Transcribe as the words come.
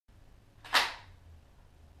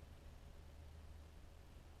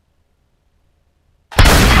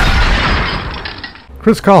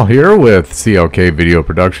Kalt here with CLK Video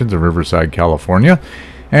Productions in Riverside, California.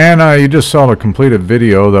 And you just saw the completed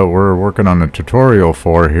video that we're working on a tutorial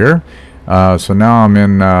for here. So now I'm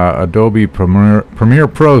in Adobe Premiere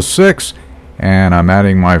Pro 6, and I'm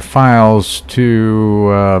adding my files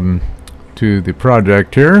to the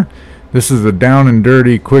project here. This is a down and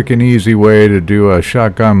dirty, quick and easy way to do a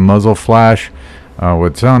shotgun muzzle flash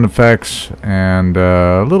with sound effects and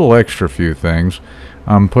a little extra few things.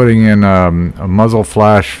 I'm putting in a muzzle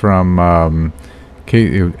flash from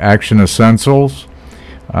Action Essentials.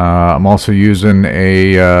 I'm also using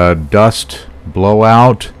a dust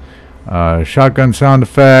blowout, shotgun sound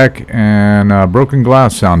effect, and broken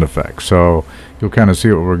glass sound effect. So you'll kind of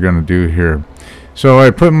see what we're going to do here. So I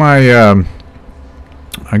put my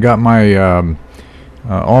I got my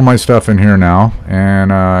all my stuff in here now,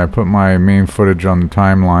 and I put my main footage on the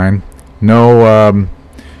timeline.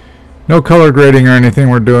 No color grading or anything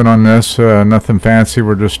we're doing on this, nothing fancy.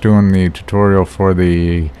 We're just doing the tutorial for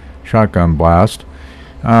the shotgun blast.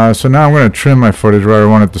 So now I'm going to trim my footage where I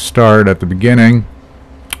want it to start at the beginning.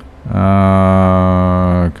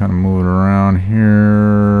 Kind of move it around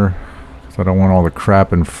here because I don't want all the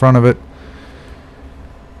crap in front of it.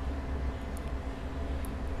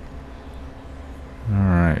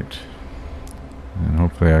 Alright, and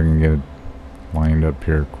hopefully I can get it lined up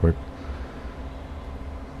here quick.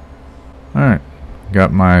 Alright,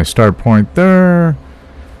 got my start point there,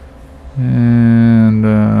 and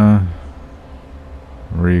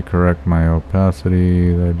recorrect my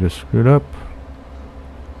opacity that I just screwed up.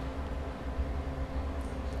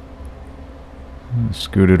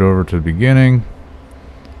 Scoot it over to the beginning,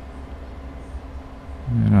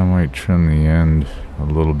 and I might trim the end a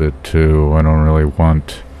little bit too. I don't really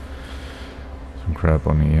want some crap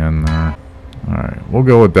on the end there. Alright, we'll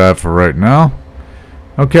go with that for right now.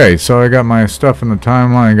 Okay, so I got my stuff in the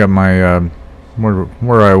timeline. I got my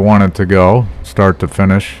where I want it to go, start to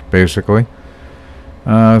finish, basically.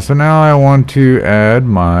 So now I want to add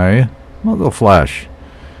my muzzle flash.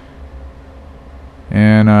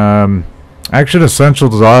 And Action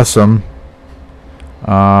Essentials is awesome.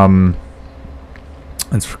 It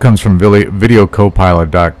comes from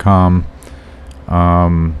videocopilot.com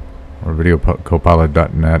or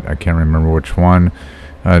videocopilot.net. I can't remember which one.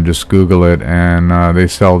 Just Google it, and they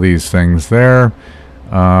sell these things there.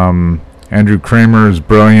 Andrew Kramer is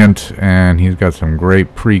brilliant, and he's got some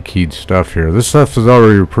great pre-keyed stuff here. This stuff is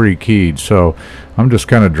already pre-keyed, so I'm just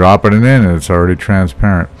kind of dropping it in, and it's already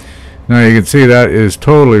transparent. Now you can see that is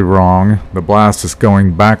totally wrong. The blast is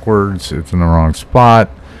going backwards. It's in the wrong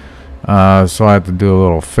spot. So I have to do a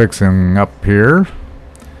little fixing up here.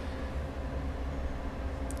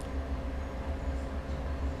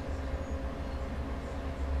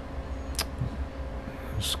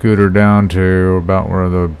 Scooter down to about where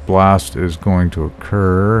the blast is going to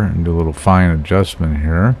occur and do a little fine adjustment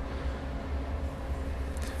here.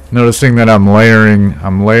 Noticing that I'm layering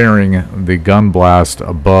the gun blast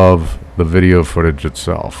above the video footage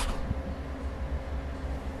itself.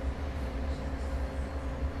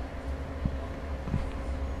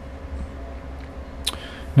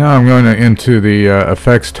 Now I'm going into the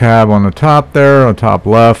effects tab on the top there, on top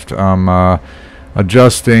left. I'm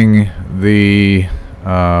adjusting the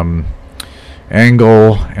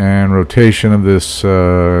angle and rotation of this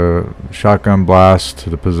shotgun blast to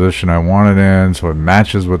the position I want it in, so it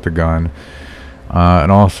matches with the gun. It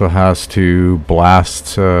also has to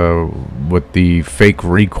blast with the fake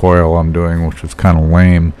recoil I'm doing, which is kind of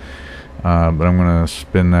lame. But I'm going to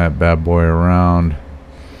spin that bad boy around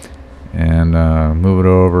and move it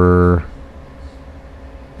over,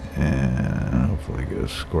 and hopefully get it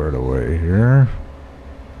squared away here.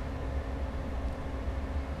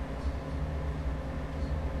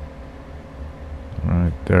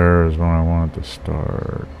 Right there is when I want it to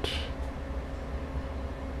start.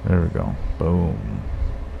 There we go. Boom.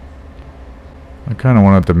 I kind of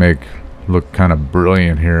want it to look kind of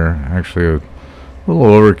brilliant here. Actually, a little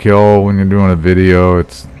overkill when you're doing a video.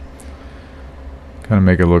 It's kind of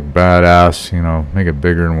make it look badass, you know, make it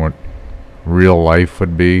bigger than what real life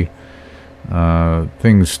would be.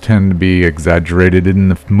 Things tend to be exaggerated in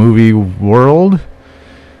the movie world,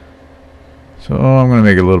 so I'm going to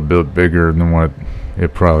make it a little bit bigger than what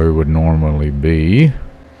it probably would normally be.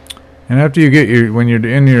 And after you get when you're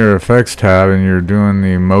in your effects tab and you're doing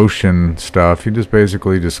the motion stuff, you just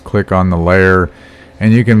basically just click on the layer,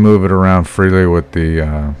 and you can move it around freely with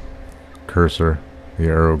the cursor, the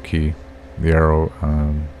arrow key, the arrow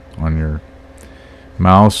on your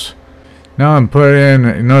mouse. Now I'm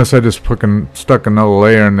putting, notice I just stuck another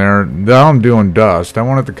layer in there. Now I'm doing dust. I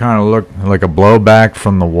want it to kind of look like a blowback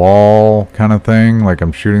from the wall kind of thing, like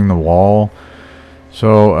I'm shooting the wall.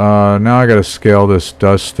 So now I got to scale this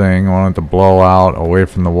dust thing. I want it to blow out away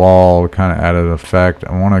from the wall, kind of add an effect.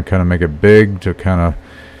 I want to kind of make it big to kind of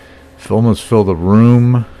almost fill the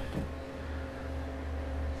room.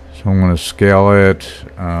 So I'm going to scale it,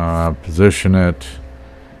 position it,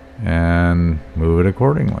 and move it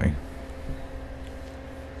accordingly.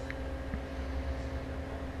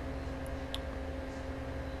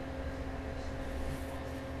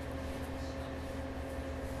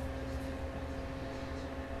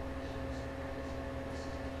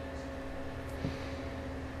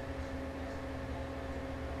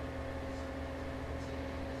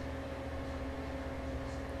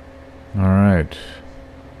 Alright,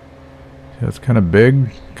 that's kind of big,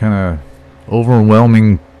 kind of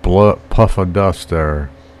overwhelming puff of dust there.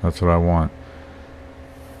 That's what I want.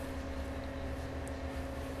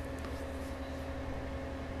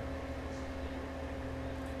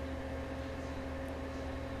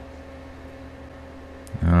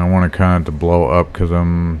 And I want to kind of to blow up because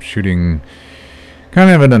I'm shooting kind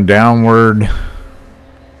of in a downward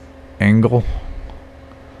angle.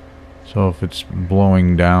 So if it's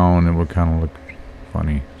blowing down, it would kind of look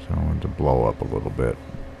funny. So I want to blow up a little bit.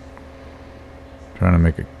 Trying to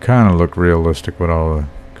make it kind of look realistic with all the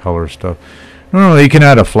color stuff. Normally you can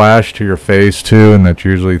add a flash to your face too, and that's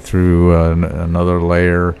usually through another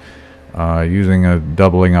layer. Using a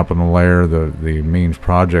doubling up on the layer, the means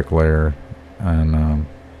project layer, and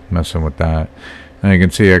messing with that. And you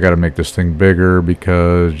can see I got to make this thing bigger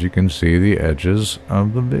because you can see the edges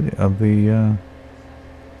of the video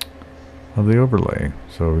of the overlay,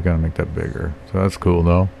 so we gotta make that bigger. So that's cool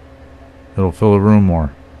though. It'll fill the room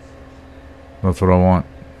more. That's what I want.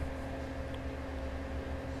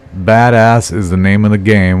 Badass is the name of the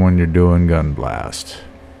game when you're doing gun blast.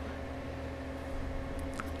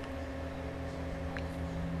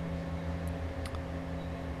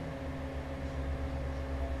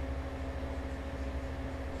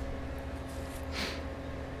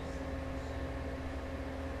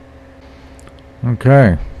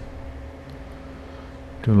 Okay.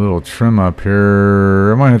 Do a little trim up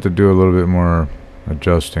here. I might have to do a little bit more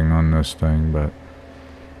adjusting on this thing, but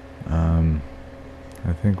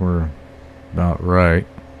I think we're about right.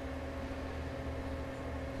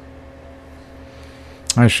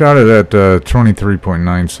 I shot it at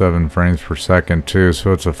 23.97 frames per second too,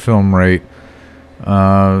 so it's a film rate.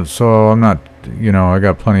 So I'm not, you know, I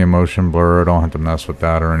got plenty of motion blur. I don't have to mess with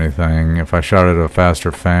that or anything. If I shot it at a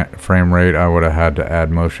faster frame rate, I would have had to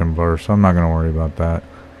add motion blur, so I'm not going to worry about that.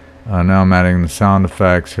 Now I'm adding the sound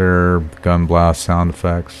effects here, gun blast sound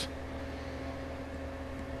effects.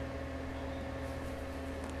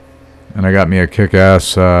 And I got me a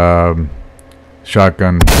kick-ass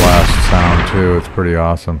shotgun blast sound too. It's pretty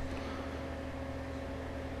awesome.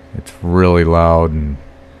 It's really loud, and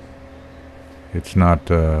it's not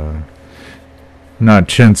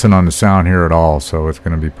chinsing on the sound here at all, so it's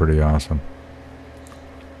going to be pretty awesome.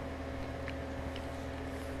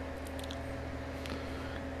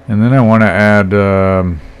 And then I want to add,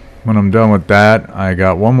 when I'm done with that, I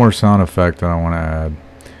got one more sound effect that I want to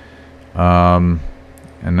add.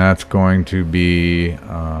 And that's going to be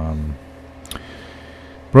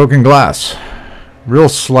broken glass. Real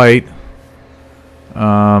slight.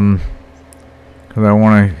 Because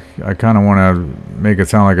I kind of want to make it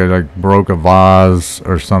sound like I broke a vase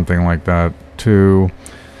or something like that too.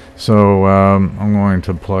 So I'm going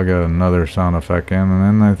to plug another sound effect in,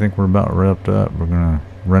 and then I think we're about wrapped up. We're going to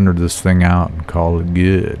render this thing out and call it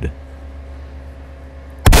good.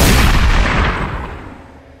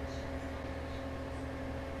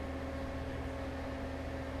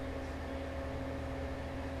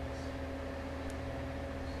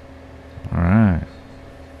 Alright.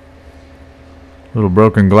 Little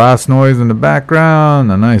broken glass noise in the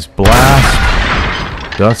background, a nice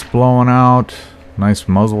blast, dust blowing out, nice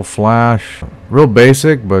muzzle flash. Real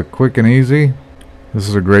basic but quick and easy. This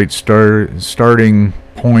is a great starting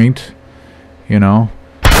point, you know.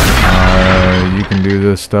 You can do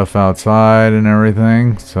this stuff outside and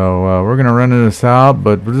everything. So we're gonna render this out,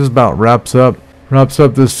 but this about wraps up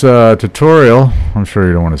this tutorial. I'm sure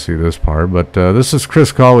you don't want to see this part, but this is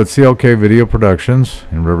Chris Kalt with CLK Video Productions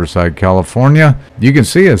in Riverside, California. You can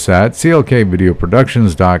see us at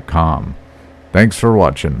clkvideoproductions.com. Thanks for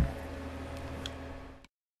watching.